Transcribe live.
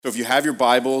So if you have your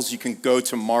Bibles, you can go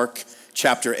to Mark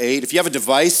chapter 8. If you have a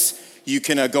device, you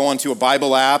can go onto a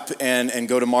Bible app and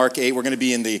go to Mark 8. We're going to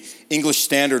be in the English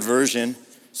Standard Version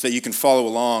so you can follow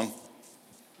along.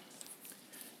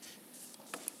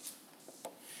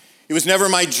 It was never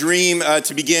my dream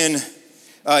to begin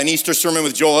an Easter sermon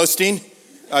with Joel Osteen,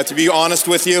 to be honest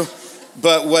with you.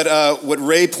 But what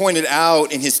Ray pointed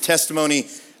out in his testimony,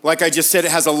 like I just said,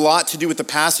 it has a lot to do with the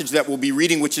passage that we'll be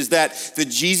reading, which is that the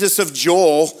Jesus of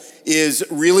Joel is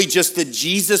really just the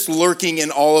Jesus lurking in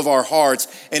all of our hearts.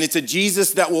 And it's a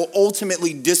Jesus that will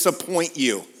ultimately disappoint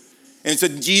you. And it's a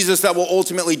Jesus that will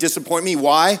ultimately disappoint me.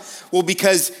 Why? Well,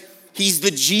 because he's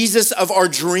the Jesus of our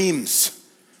dreams,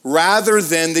 rather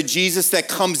than the Jesus that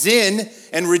comes in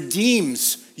and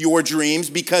redeems your dreams,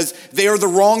 because they are the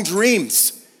wrong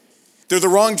dreams. They're the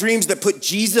wrong dreams that put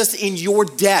Jesus in your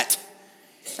debt.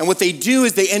 And what they do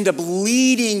is they end up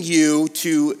leading you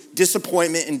to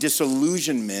disappointment and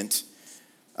disillusionment.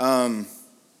 And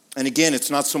again, it's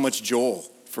not so much Joel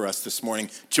for us this morning.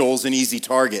 Joel's an easy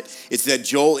target. It's that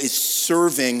Joel is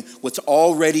serving what's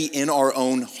already in our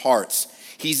own hearts.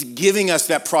 He's giving us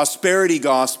that prosperity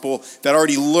gospel that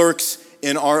already lurks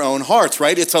in our own hearts,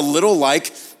 right? It's a little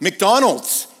like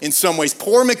McDonald's in some ways.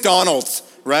 Poor McDonald's,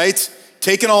 right?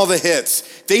 Taking all the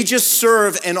hits. They just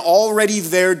serve an already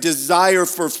there desire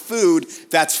for food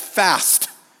that's fast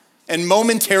and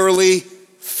momentarily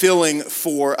filling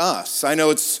for us. I know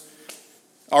it's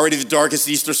already the darkest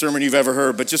Easter sermon you've ever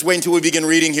heard, but just wait until we begin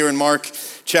reading here in Mark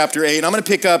chapter 8. And I'm going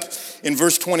to pick up in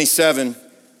verse 27,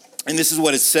 and this is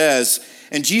what it says.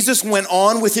 And Jesus went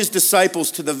on with his disciples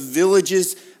to the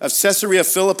villages of Caesarea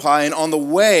Philippi, and on the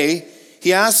way,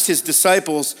 he asked his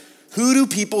disciples, "Who do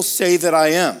people say that I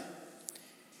am?"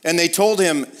 And they told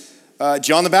him,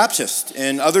 John the Baptist,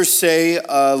 and others say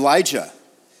Elijah,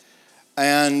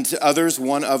 and others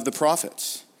one of the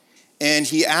prophets. And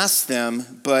he asked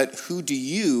them, "But who do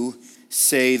you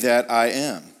say that I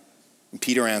am?" And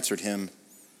Peter answered him,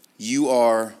 "You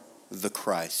are the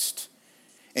Christ."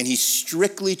 And he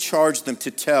strictly charged them to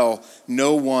tell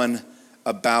no one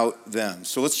about them.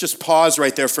 So let's just pause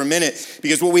right there for a minute,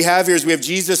 because what we have here is we have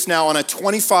Jesus now on a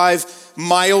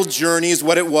 25-mile journey is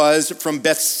what it was, from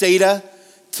Bethsaida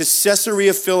to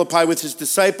Caesarea Philippi with his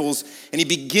disciples, and he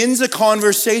begins a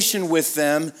conversation with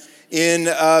them in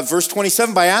verse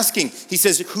 27 by asking, he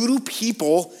says, "Who do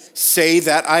people say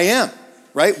that I am?"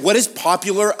 Right? What is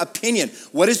popular opinion?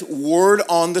 What is word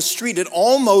on the street? It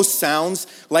almost sounds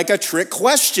like a trick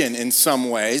question in some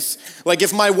ways. Like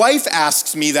if my wife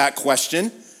asks me that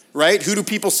question, right? Who do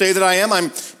people say that I am?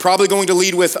 I'm probably going to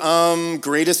lead with,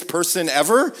 greatest person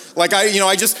ever. Like I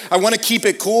want to keep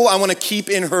it cool. I want to keep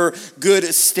in her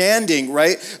good standing,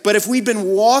 right? But if we'd been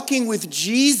walking with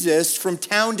Jesus from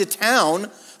town to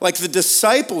town, like the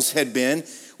disciples had been,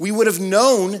 we would have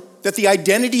known that the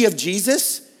identity of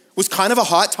Jesus was kind of a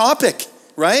hot topic,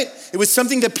 right? It was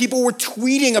something that people were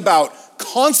tweeting about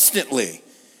constantly.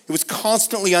 It was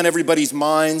constantly on everybody's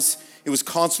minds. It was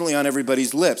constantly on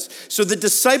everybody's lips. So the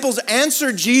disciples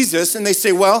answered Jesus and they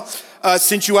say, well,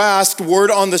 since you asked, word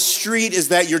on the street is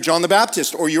that you're John the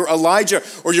Baptist or you're Elijah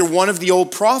or you're one of the old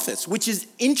prophets, which is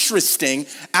interesting,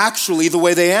 actually, the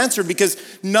way they answered, because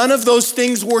none of those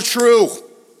things were true.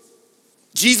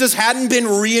 Jesus hadn't been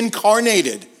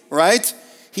reincarnated, right?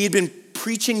 He had been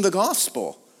preaching the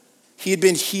gospel. He had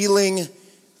been healing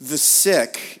the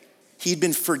sick. He had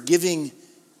been forgiving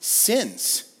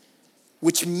sins,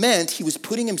 which meant he was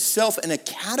putting himself in a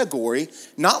category,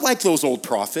 not like those old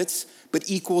prophets, but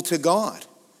equal to God.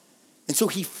 And so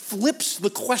he flips the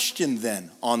question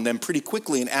then on them pretty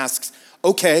quickly and asks,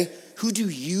 okay, who do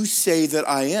you say that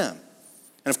I am?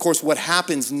 And of course, what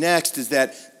happens next is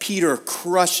that Peter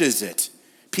crushes it.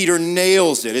 Peter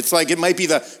nails it. It's like it might be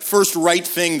the first right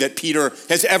thing that Peter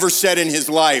has ever said in his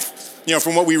life. You know,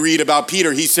 from what we read about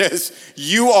Peter, he says,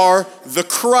 "You are the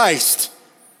Christ."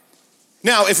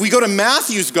 Now, if we go to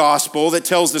Matthew's gospel that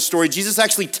tells the story, Jesus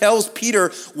actually tells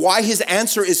Peter why his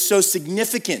answer is so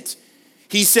significant.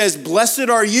 He says, "Blessed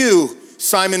are you,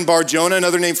 Simon Bar-Jonah,"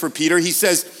 another name for Peter. He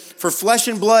says, "For flesh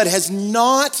and blood has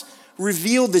not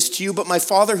revealed this to you, but my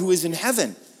Father who is in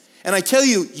heaven. And I tell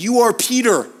you, you are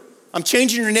Peter. I'm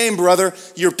changing your name, brother.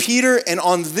 You're Peter, and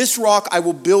on this rock I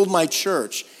will build my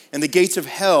church, and the gates of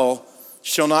hell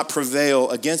shall not prevail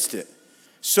against it."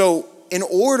 So in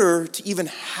order to even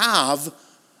have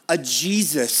a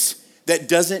Jesus that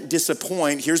doesn't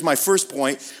disappoint, here's my first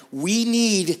point, we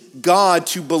need God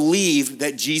to believe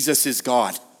that Jesus is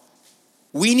God.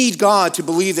 We need God to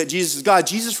believe that Jesus is God.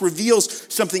 Jesus reveals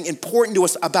something important to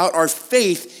us about our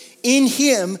faith in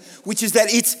him, which is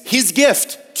that it's his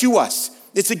gift to us.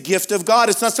 It's a gift of God.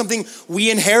 It's not something we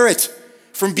inherit.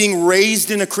 from being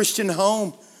raised in a Christian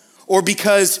home, or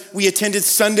because we attended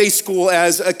Sunday school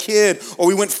as a kid, or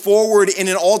we went forward in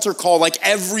an altar call like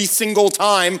every single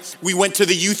time we went to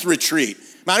the youth retreat.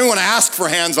 I don't want to ask for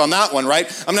hands on that one, right?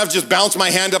 I'm gonna have to just bounce my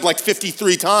hand up like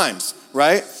 53 times,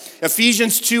 right?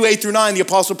 Ephesians 2, 8 through 9, the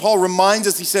Apostle Paul reminds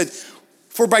us, he said,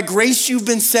 for by grace you've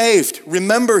been saved.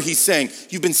 Remember, he's saying,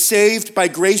 you've been saved by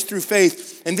grace through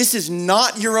faith, and this is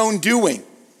not your own doing.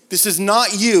 This is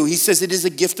not you. He says it is a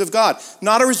gift of God,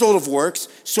 not a result of works,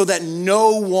 so that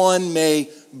no one may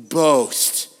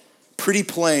boast. Pretty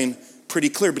plain, pretty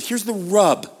clear. But here's the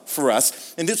rub for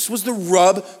us, and this was the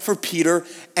rub for Peter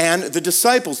and the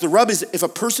disciples. The rub is if a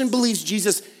person believes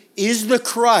Jesus is the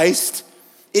Christ,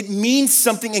 it means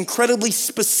something incredibly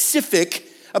specific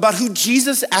about who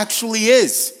Jesus actually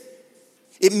is.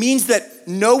 It means that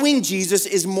knowing Jesus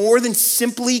is more than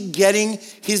simply getting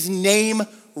his name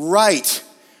right.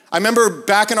 I remember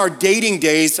back in our dating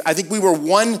days, I think we were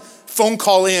one phone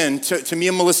call in to me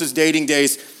and Melissa's dating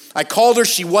days. I called her,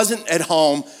 she wasn't at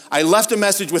home. I left a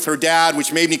message with her dad,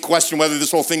 which made me question whether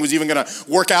this whole thing was even gonna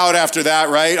work out after that,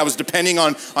 right? I was depending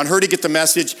on her to get the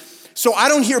message. So I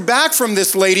don't hear back from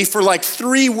this lady for like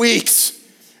 3 weeks.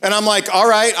 And I'm like, all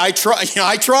right, I tried.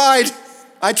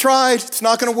 It's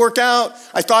not gonna work out.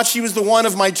 I thought she was the one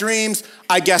of my dreams.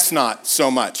 I guess not so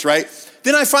much, right?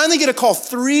 Then I finally get a call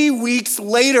 3 weeks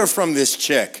later from this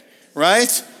chick,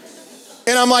 right?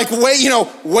 And I'm like, way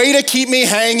to keep me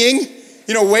hanging,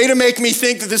 way to make me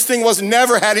think that this thing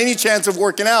never had any chance of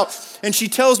working out. And she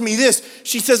tells me this.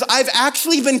 She says, I've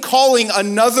actually been calling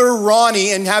another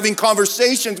Ronnie and having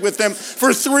conversations with them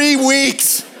for 3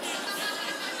 weeks.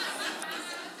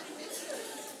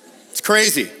 It's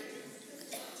crazy.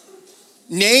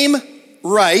 Name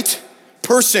right,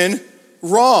 person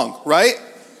wrong, right?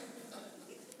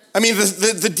 I mean,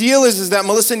 the deal is that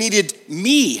Melissa needed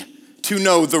me to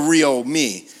know the real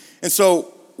me. And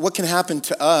so what can happen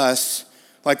to us,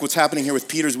 like what's happening here with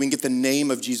Peter, is we can get the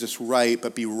name of Jesus right,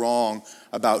 but be wrong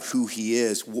about who he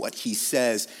is, what he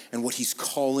says, and what he's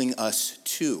calling us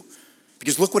to.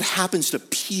 Because look what happens to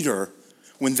Peter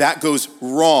when that goes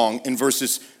wrong in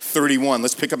verses 31.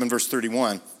 Let's pick up in verse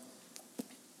 31.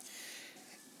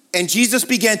 And Jesus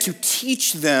began to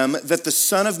teach them that the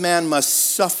Son of Man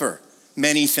must suffer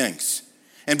many things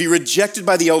and be rejected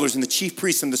by the elders and the chief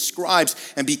priests and the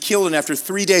scribes and be killed, and after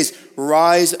 3 days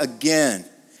rise again.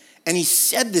 And he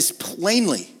said this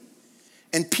plainly.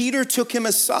 And Peter took him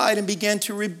aside and began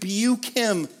to rebuke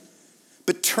him.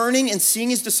 But turning and seeing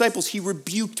his disciples, he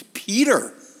rebuked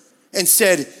Peter and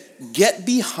said, get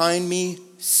behind me,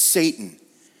 Satan,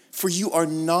 for you are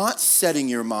not setting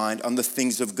your mind on the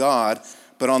things of God,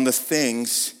 but on the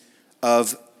things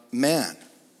of man.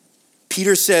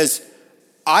 Peter says,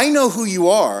 I know who you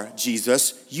are,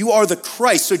 Jesus. You are the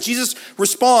Christ. So Jesus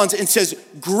responds and says,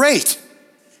 great.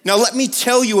 Now let me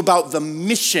tell you about the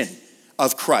mission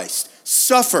of Christ.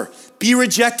 Suffer, be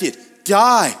rejected,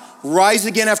 die, rise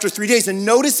again after 3 days. And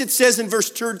notice it says in verse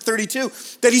 32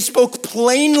 that he spoke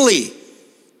plainly,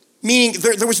 meaning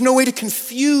there was no way to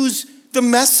confuse the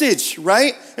message,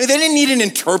 right? They didn't need an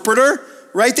interpreter,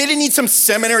 right? They didn't need some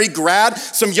seminary grad,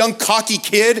 some young cocky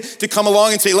kid to come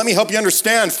along and say, let me help you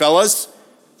understand, fellas.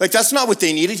 Like, that's not what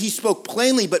they needed. He spoke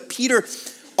plainly, but Peter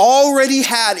already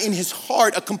had in his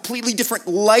heart a completely different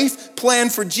life plan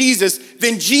for Jesus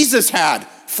than Jesus had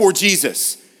for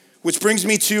Jesus. Which brings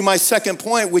me to my second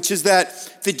point, which is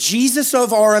that the Jesus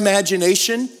of our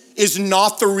imagination is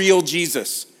not the real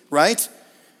Jesus, right?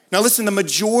 Now listen, the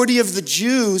majority of the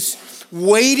Jews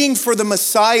waiting for the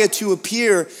Messiah to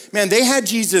appear, man, they had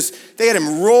Jesus, they had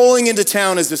him rolling into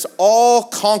town as this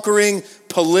all-conquering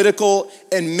political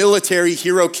and military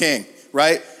hero king,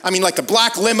 right? I mean, like the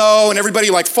black limo and everybody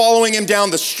like following him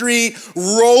down the street,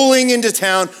 rolling into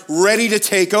town, ready to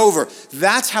take over.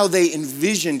 That's how they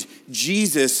envisioned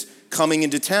Jesus coming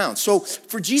into town. So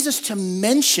for Jesus to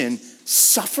mention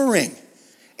suffering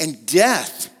and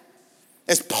death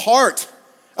as part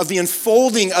of the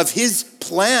unfolding of his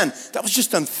plan, that was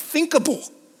just unthinkable.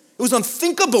 It was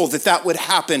unthinkable that that would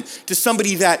happen to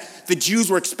somebody that the Jews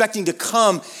were expecting to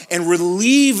come and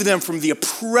relieve them from the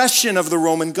oppression of the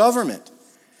Roman government.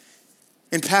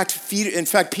 In fact,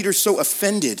 Peter's so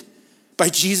offended by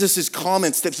Jesus'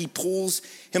 comments that he pulls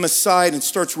him aside and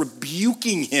starts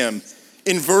rebuking him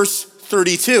in verse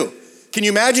 32. Can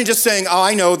you imagine just saying, oh,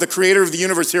 I know the creator of the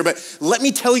universe here, but let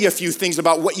me tell you a few things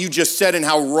about what you just said and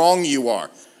how wrong you are.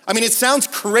 I mean, it sounds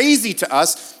crazy to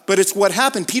us, but it's what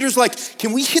happened. Peter's like,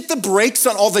 can we hit the brakes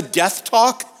on all the death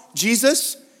talk,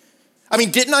 Jesus? I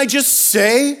mean, didn't I just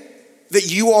say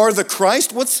that you are the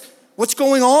Christ? What's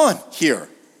going on here?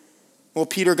 Well,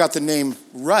 Peter got the name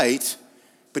right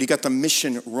but he got the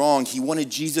mission wrong. He wanted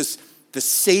Jesus the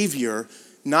Savior,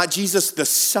 not Jesus the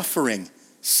suffering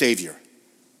Savior.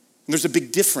 And there's a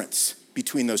big difference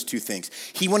between those two things.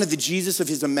 He wanted the Jesus of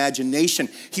his imagination.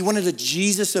 He wanted a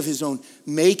Jesus of his own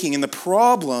making. And the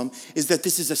problem is that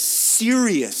this is a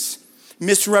serious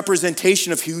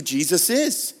misrepresentation of who Jesus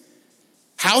is.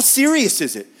 How serious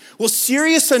is it? Well,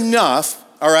 serious enough,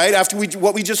 all right, after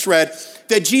what we just read,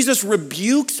 that Jesus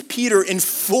rebukes Peter in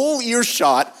full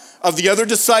earshot of the other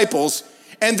disciples,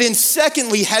 and then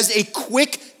secondly, has a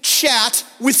quick chat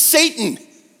with Satan.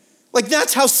 Like,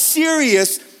 that's how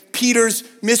serious Peter's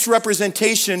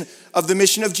misrepresentation of the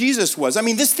mission of Jesus was. I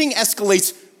mean, this thing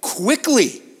escalates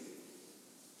quickly.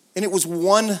 And it was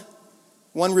one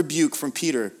rebuke from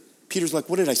Peter. Peter's like,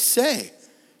 what did I say?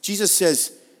 Jesus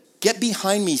says, get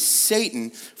behind me, Satan,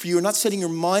 for you are not setting your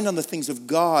mind on the things of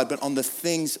God, but on the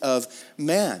things of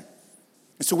man.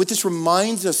 And so what this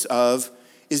reminds us of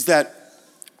is that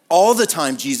all the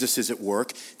time Jesus is at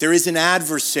work, there is an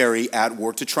adversary at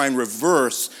work to try and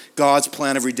reverse God's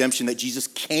plan of redemption that Jesus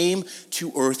came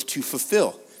to earth to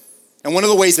fulfill. And one of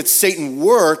the ways that Satan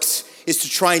works is to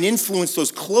try and influence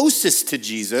those closest to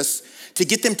Jesus to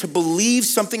get them to believe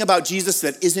something about Jesus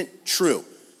that isn't true.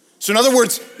 So in other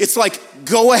words, it's like,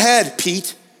 go ahead,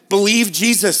 Pete, believe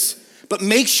Jesus, but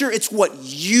make sure it's what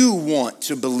you want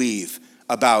to believe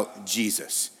about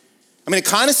Jesus. I mean, it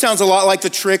kind of sounds a lot like the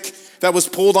trick that was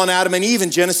pulled on Adam and Eve in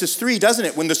Genesis 3, doesn't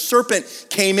it? When the serpent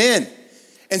came in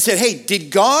and said, hey, did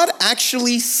God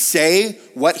actually say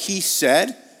what he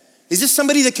said? Is this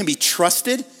somebody that can be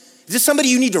trusted? Is this somebody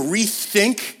you need to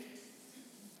rethink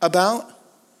about?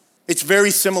 It's very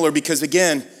similar because,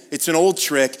 again, it's an old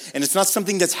trick and it's not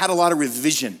something that's had a lot of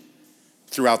revision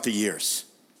throughout the years.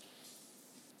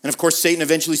 And of course, Satan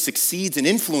eventually succeeds in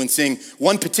influencing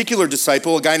one particular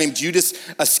disciple, a guy named Judas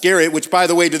Iscariot, which, by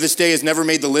the way, to this day has never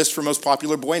made the list for most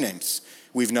popular boy names,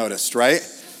 we've noticed, right?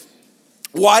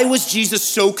 Why was Jesus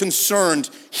so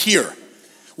concerned here?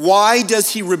 Why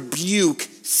does he rebuke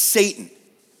Satan?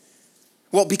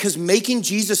 Well, because making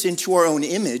Jesus into our own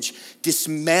image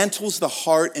dismantles the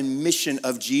heart and mission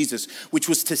of Jesus, which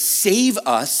was to save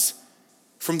us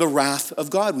from the wrath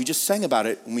of God. We just sang about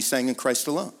it when we sang In Christ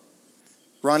Alone.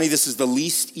 Ronnie, this is the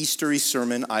least Eastery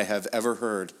sermon I have ever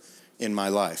heard in my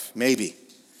life. Maybe.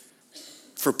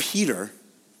 For Peter,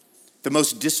 the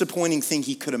most disappointing thing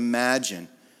he could imagine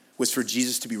was for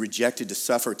Jesus to be rejected, to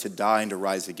suffer, to die, and to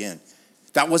rise again.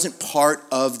 That wasn't part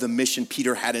of the mission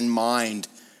Peter had in mind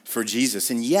for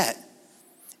Jesus. And yet,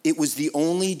 it was the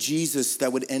only Jesus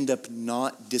that would end up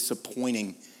not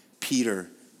disappointing Peter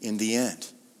in the end.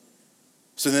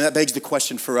 So then that begs the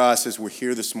question for us as we're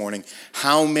here this morning,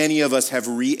 how many of us have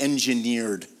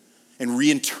re-engineered and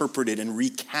reinterpreted and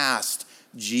recast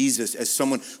Jesus as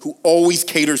someone who always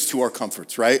caters to our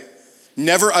comforts, right?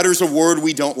 Never utters a word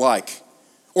we don't like.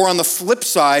 Or on the flip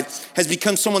side, has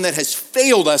become someone that has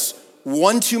failed us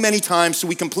one too many times, so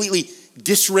we completely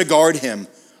disregard him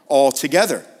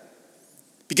altogether.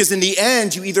 Because in the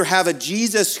end, you either have a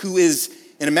Jesus who is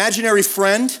an imaginary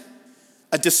friend,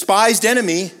 a despised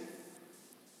enemy,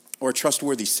 or a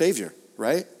trustworthy Savior,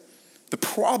 right? The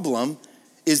problem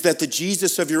is that the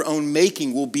Jesus of your own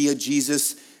making will be a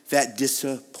Jesus that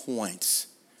disappoints.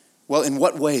 Well, in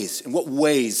what ways? In what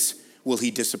ways will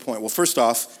he disappoint? Well, first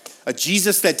off, a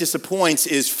Jesus that disappoints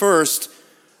is first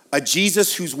a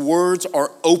Jesus whose words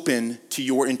are open to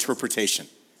your interpretation.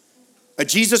 A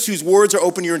Jesus whose words are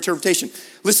open to your interpretation.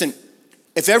 Listen,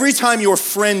 if every time your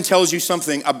friend tells you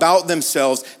something about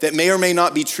themselves that may or may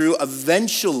not be true,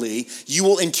 eventually you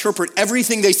will interpret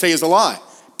everything they say as a lie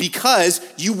because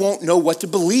you won't know what to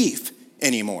believe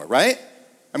anymore, right?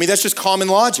 I mean, that's just common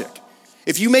logic.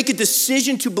 If you make a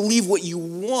decision to believe what you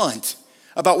want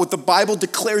about what the Bible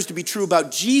declares to be true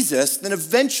about Jesus, then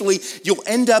eventually you'll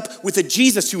end up with a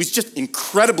Jesus who is just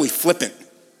incredibly flippant.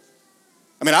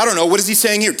 I mean, I don't know, what is he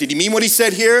saying here? Did he mean what he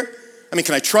said here? I mean,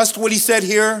 can I trust what he said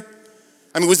here?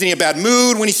 I mean, was he in a bad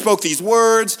mood when he spoke these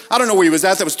words? I don't know where he was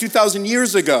at. That was 2,000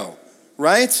 years ago,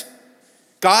 right?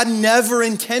 God never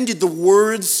intended the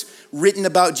words written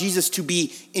about Jesus to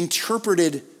be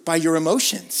interpreted by your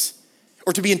emotions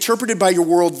or to be interpreted by your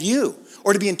worldview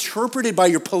or to be interpreted by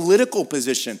your political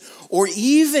position or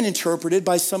even interpreted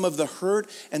by some of the hurt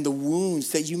and the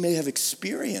wounds that you may have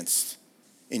experienced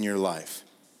in your life.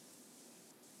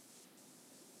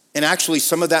 And actually,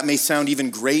 some of that may sound even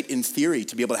great in theory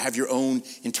to be able to have your own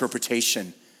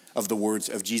interpretation of the words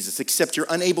of Jesus, except you're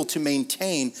unable to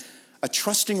maintain a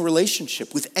trusting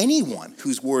relationship with anyone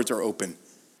whose words are open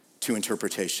to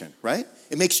interpretation, right?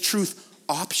 It makes truth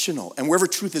optional. And wherever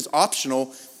truth is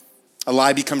optional, a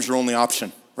lie becomes your only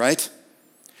option, right?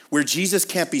 Where Jesus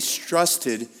can't be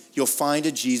trusted, you'll find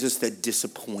a Jesus that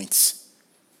disappoints.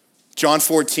 John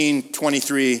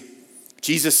 14:23,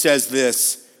 Jesus says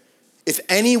this, if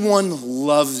anyone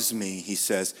loves me, he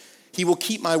says, he will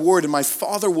keep my word, and my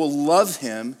Father will love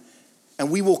him,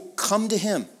 and we will come to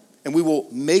him, and we will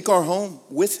make our home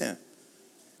with him.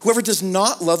 Whoever does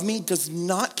not love me does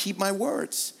not keep my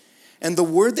words. And the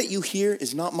word that you hear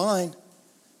is not mine,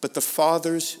 but the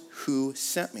Father's who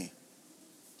sent me.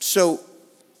 So,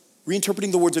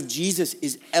 reinterpreting the words of Jesus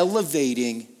is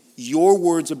elevating your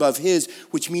words above his,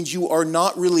 which means you are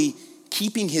not really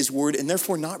keeping his word and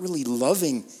therefore not really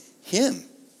loving him.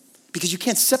 Because you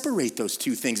can't separate those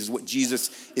two things, is what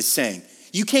Jesus is saying.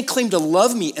 You can't claim to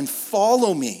love me and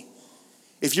follow me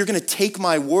if you're going to take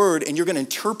my word and you're going to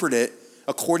interpret it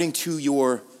according to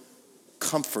your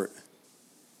comfort.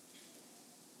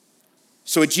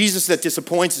 So a Jesus that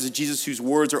disappoints is a Jesus whose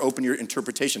words are open to your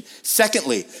interpretation.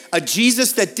 Secondly, a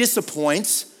Jesus that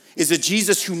disappoints is a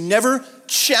Jesus who never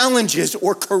challenges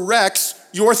or corrects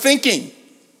your thinking,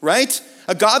 right?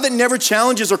 A God that never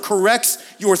challenges or corrects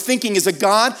your thinking is a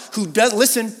God who does,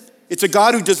 listen, it's a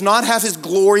God who does not have his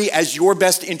glory as your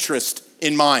best interest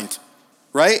in mind,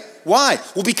 right? Why?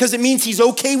 Well, because it means he's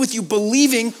okay with you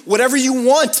believing whatever you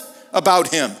want about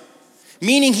him.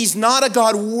 Meaning he's not a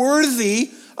God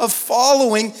worthy of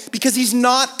following because he's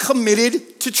not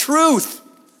committed to truth,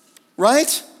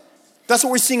 right? That's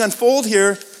what we're seeing unfold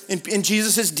here in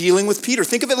Jesus' dealing with Peter.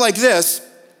 Think of it like this.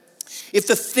 If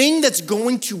the thing that's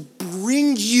going to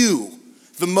bring you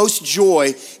the most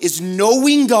joy is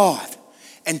knowing God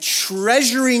and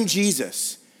treasuring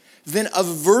Jesus, then a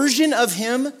version of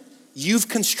him you've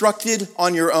constructed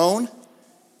on your own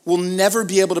will never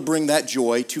be able to bring that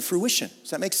joy to fruition.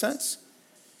 Does that make sense?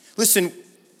 Listen,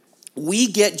 we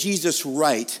get Jesus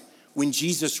right when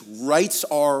Jesus rights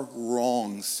our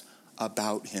wrongs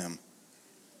about him.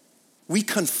 We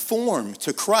conform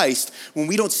to Christ when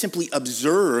we don't simply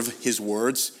observe his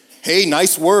words. Hey,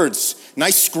 nice words,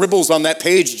 nice scribbles on that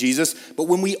page, Jesus. But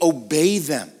when we obey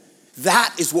them,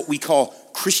 that is what we call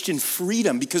Christian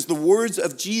freedom, because the words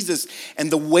of Jesus and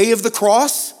the way of the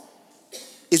cross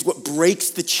is what breaks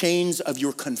the chains of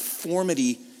your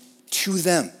conformity to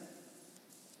them.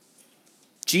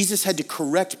 Jesus had to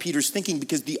correct Peter's thinking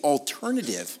because the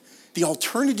alternative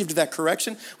to that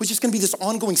correction was just going to be this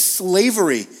ongoing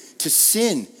slavery to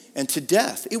sin and to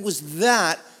death. It was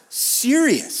that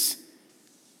serious.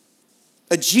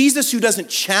 A Jesus who doesn't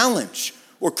challenge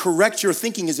or correct your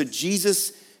thinking is a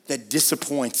Jesus that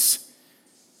disappoints.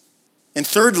 And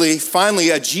thirdly, finally,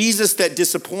 a Jesus that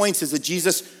disappoints is a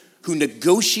Jesus who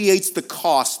negotiates the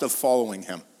cost of following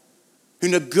him. Who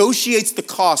negotiates the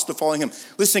cost of following him.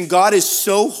 Listen, God is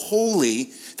so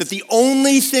holy that the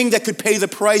only thing that could pay the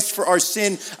price for our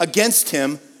sin against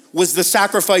him was the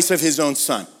sacrifice of his own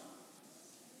son.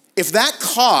 If that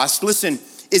cost, listen,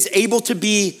 is able to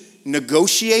be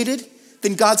negotiated,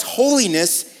 then God's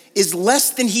holiness is less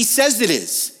than he says it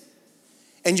is.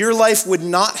 And your life would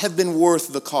not have been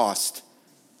worth the cost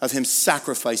of him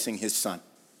sacrificing his son.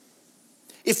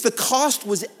 If the cost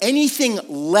was anything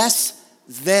less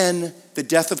than the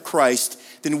death of Christ,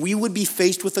 then we would be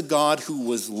faced with a God who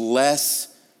was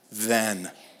less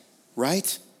than,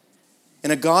 right?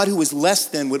 And a God who was less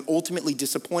than would ultimately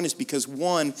disappoint us because,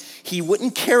 one, he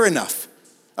wouldn't care enough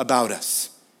about us.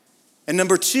 And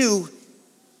number two,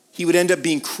 he would end up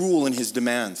being cruel in his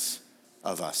demands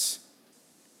of us.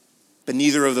 But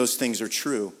neither of those things are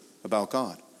true about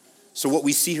God. So what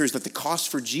we see here is that the cost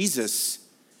for Jesus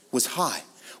was high,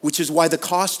 which is why the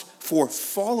cost for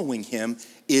following him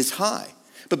is high.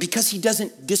 But because he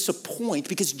doesn't disappoint,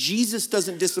 because Jesus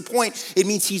doesn't disappoint, it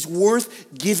means he's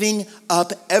worth giving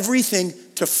up everything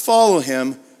to follow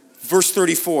him. Verse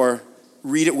 34,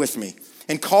 read it with me.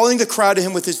 And calling the crowd to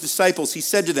him with his disciples, he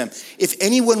said to them, if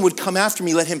anyone would come after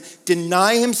me, let him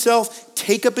deny himself,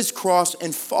 take up his cross,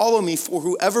 and follow me. For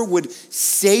whoever would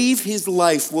save his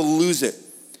life will lose it.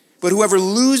 But whoever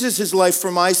loses his life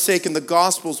for my sake and the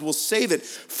gospel's will save it.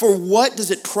 For what does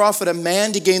it profit a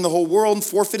man to gain the whole world and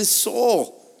forfeit his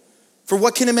soul? For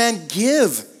what can a man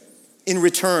give in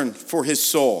return for his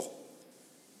soul?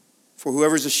 For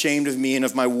whoever is ashamed of me and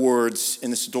of my words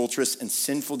in this adulterous and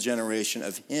sinful generation,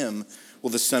 of him will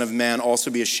the Son of Man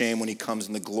also be ashamed when he comes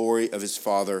in the glory of his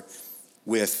Father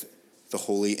with the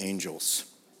holy angels.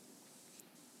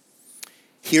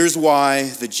 Here's why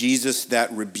the Jesus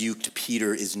that rebuked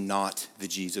Peter is not the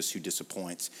Jesus who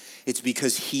disappoints. It's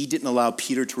because he didn't allow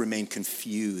Peter to remain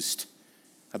confused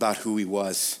about who he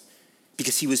was.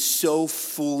 Because he was so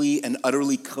fully and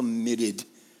utterly committed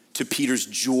to Peter's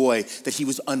joy that he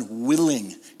was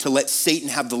unwilling to let Satan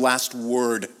have the last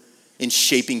word in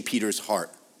shaping Peter's heart.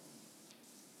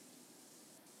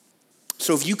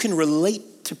 So if you can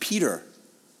relate to Peter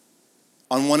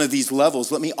on one of these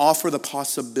levels, let me offer the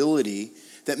possibility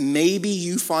that maybe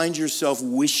you find yourself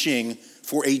wishing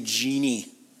for a genie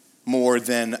more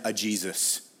than a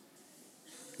Jesus.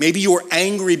 Maybe you're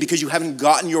angry because you haven't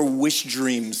gotten your wish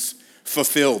dreams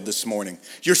fulfilled this morning.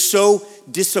 You're so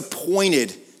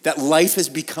disappointed that life has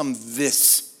become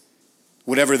this,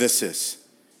 whatever this is.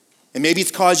 And maybe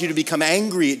it's caused you to become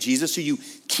angry at Jesus, so you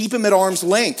keep him at arm's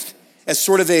length as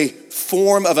sort of a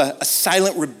form of a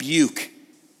silent rebuke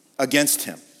against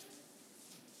him.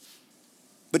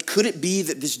 But could it be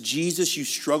that this Jesus you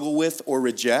struggle with or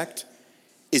reject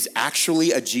is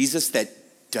actually a Jesus that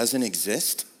doesn't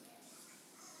exist?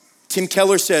 Tim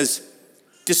Keller says,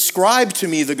 describe to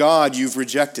me the God you've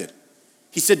rejected.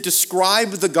 He said,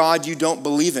 describe the God you don't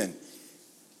believe in.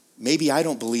 Maybe I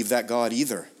don't believe that God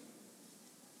either.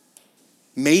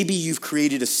 Maybe you've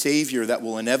created a Savior that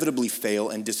will inevitably fail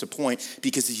and disappoint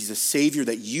because he's a Savior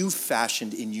that you've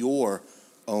fashioned in your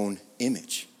own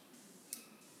image.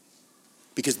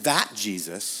 Because that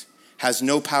Jesus has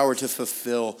no power to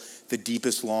fulfill the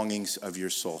deepest longings of your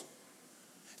soul.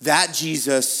 That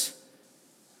Jesus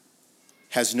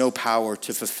has no power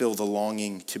to fulfill the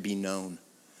longing to be known,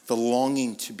 the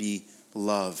longing to be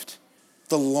loved,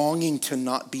 the longing to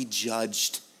not be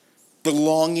judged, the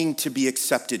longing to be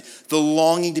accepted, the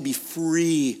longing to be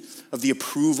free of the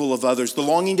approval of others, the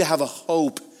longing to have a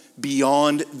hope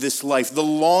beyond this life, the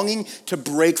longing to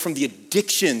break from the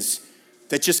addictions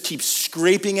that just keep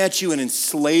scraping at you and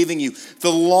enslaving you,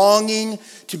 the longing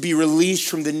to be released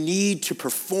from the need to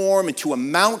perform and to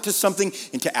amount to something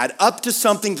and to add up to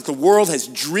something that the world has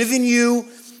driven you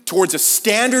towards a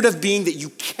standard of being that you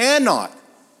cannot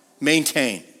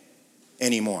maintain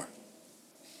anymore.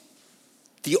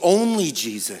 The only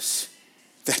Jesus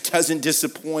that doesn't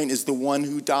disappoint is the one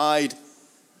who died.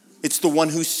 It's the one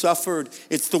who suffered.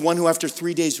 It's the one who after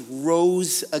 3 days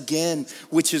rose again,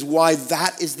 which is why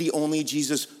that is the only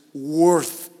Jesus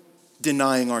worth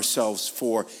denying ourselves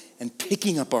for and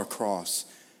picking up our cross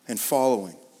and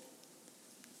following.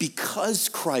 Because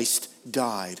Christ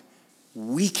died,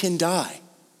 we can die.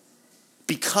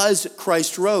 Because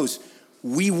Christ rose,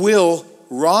 we will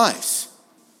rise.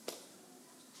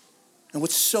 And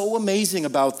what's so amazing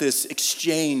about this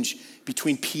exchange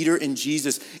between Peter and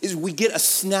Jesus is we get a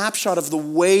snapshot of the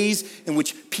ways in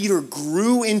which Peter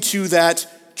grew into that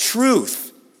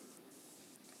truth.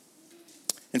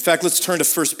 In fact, let's turn to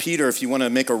 1 Peter if you want to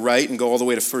make a right and go all the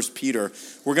way to 1 Peter.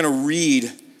 We're going to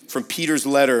read from Peter's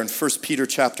letter in 1 Peter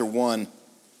chapter 1.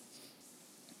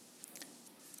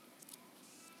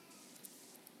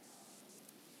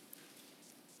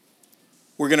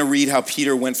 We're going to read how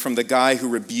Peter went from the guy who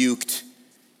rebuked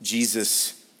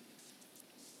Jesus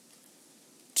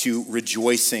to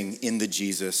rejoicing in the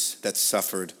Jesus that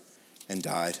suffered and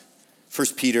died. 1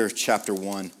 Peter chapter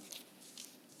 1,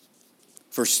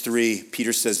 verse 3,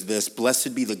 Peter says this,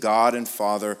 "Blessed be the God and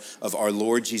Father of our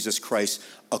Lord Jesus Christ.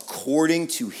 According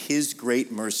to his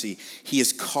great mercy, he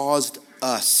has caused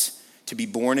us to be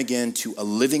born again to a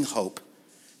living hope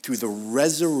through the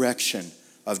resurrection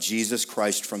of Jesus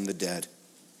Christ from the dead,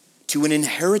 to an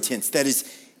inheritance that is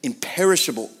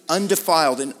imperishable,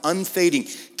 undefiled, and unfading,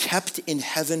 kept in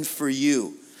heaven for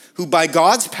you, who by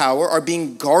God's power are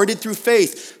being guarded through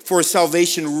faith for a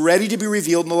salvation ready to be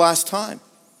revealed in the last time.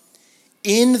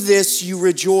 In this you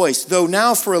rejoice, though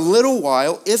now for a little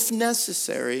while, if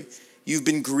necessary, you've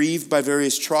been grieved by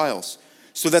various trials,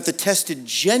 so that the tested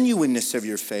genuineness of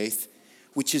your faith,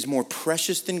 which is more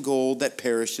precious than gold that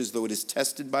perishes, though it is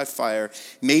tested by fire,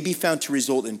 may be found to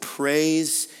result in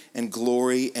praise and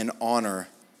glory and honor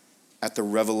at the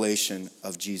revelation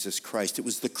of Jesus Christ." It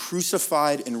was the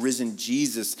crucified and risen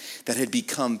Jesus that had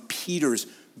become Peter's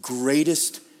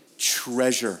greatest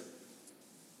treasure.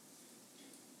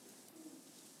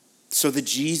 So the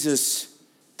Jesus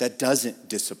that doesn't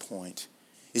disappoint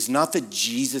is not the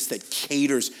Jesus that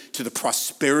caters to the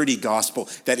prosperity gospel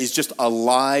that is just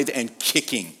alive and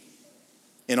kicking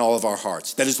in all of our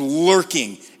hearts, that is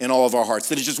lurking in all of our hearts,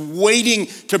 that is just waiting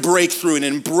to break through and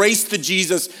embrace the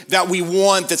Jesus that we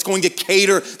want, that's going to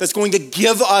cater, that's going to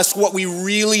give us what we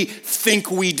really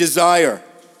think we desire.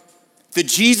 The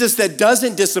Jesus that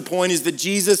doesn't disappoint is the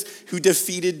Jesus who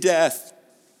defeated death.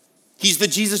 He's the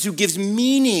Jesus who gives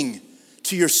meaning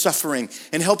to your suffering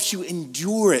and helps you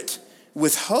endure it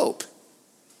with hope.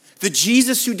 The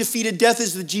Jesus who defeated death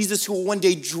is the Jesus who will one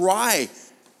day dry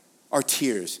our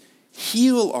tears,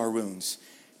 heal our wounds,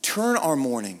 turn our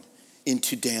mourning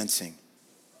into dancing.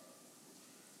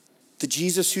 The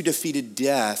Jesus who defeated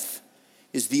death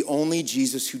is the only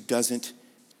Jesus who doesn't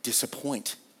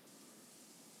disappoint.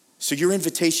 So your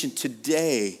invitation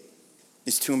today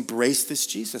is to embrace this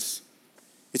Jesus.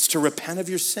 It's to repent of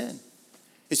your sin.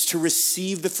 It's to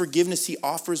receive the forgiveness he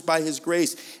offers by his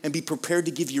grace and be prepared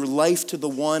to give your life to the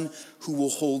one who will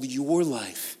hold your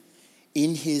life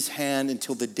in his hand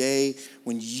until the day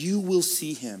when you will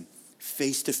see him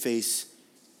face to face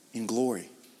in glory.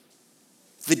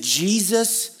 The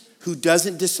Jesus who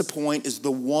doesn't disappoint is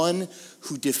the one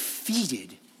who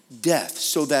defeated death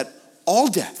so that all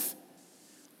death,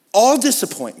 all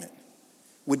disappointment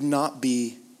would not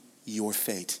be your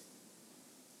fate.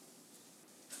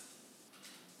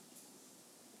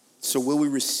 So will we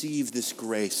receive this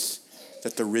grace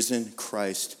that the risen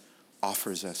Christ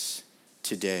offers us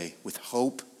today with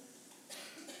hope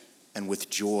and with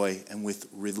joy and with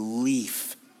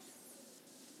relief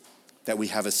that we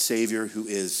have a Savior who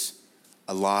is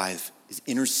alive, is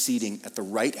interceding at the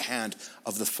right hand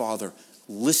of the Father,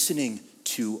 listening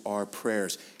to our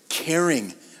prayers,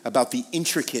 caring about the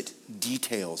intricate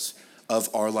details of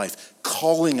our life,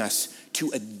 calling us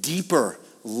to a deeper,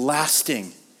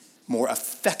 lasting, more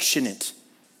affectionate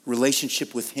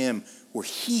relationship with him where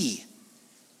he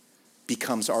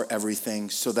becomes our everything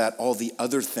so that all the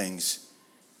other things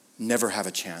never have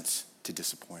a chance to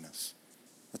disappoint us.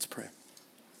 Let's pray.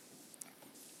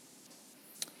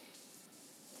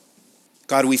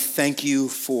 God, we thank you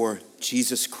for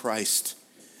Jesus Christ.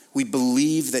 We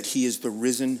believe that he is the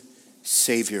risen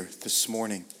Savior this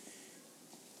morning.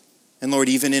 And Lord,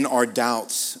 even in our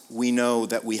doubts, we know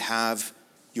that we have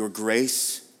your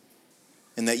grace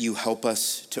and that you help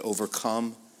us to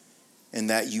overcome and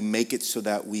that you make it so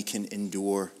that we can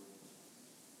endure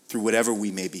through whatever we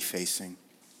may be facing.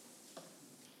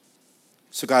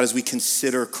 So God, as we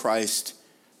consider Christ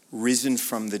risen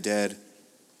from the dead,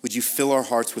 would you fill our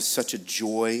hearts with such a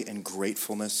joy and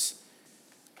gratefulness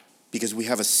because we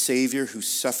have a Savior who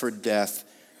suffered death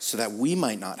so that we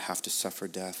might not have to suffer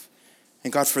death.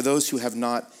 And God, for those who have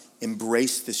not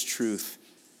embraced this truth,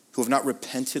 who have not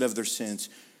repented of their sins,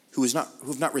 who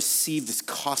have not received this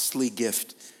costly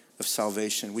gift of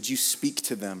salvation, would you speak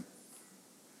to them?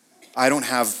 I don't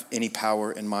have any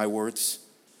power in my words,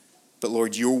 but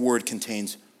Lord, your word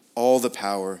contains all the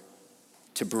power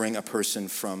to bring a person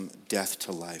from death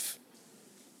to life.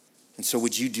 And so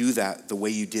would you do that the way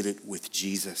you did it with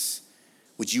Jesus?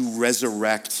 Would you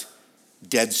resurrect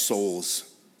dead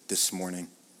souls this morning?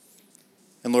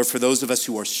 And Lord, for those of us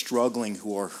who are struggling,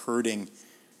 who are hurting,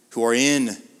 who are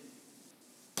in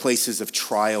places of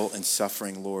trial and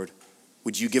suffering, Lord,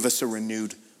 would you give us a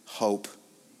renewed hope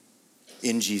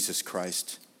in Jesus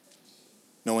Christ,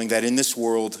 knowing that in this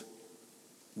world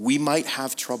we might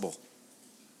have trouble,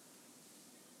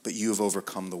 but you have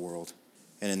overcome the world.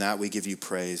 And in that we give you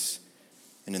praise,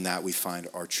 and in that we find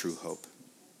our true hope.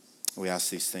 We ask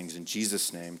these things in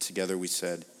Jesus' name. Together we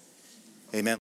said, amen.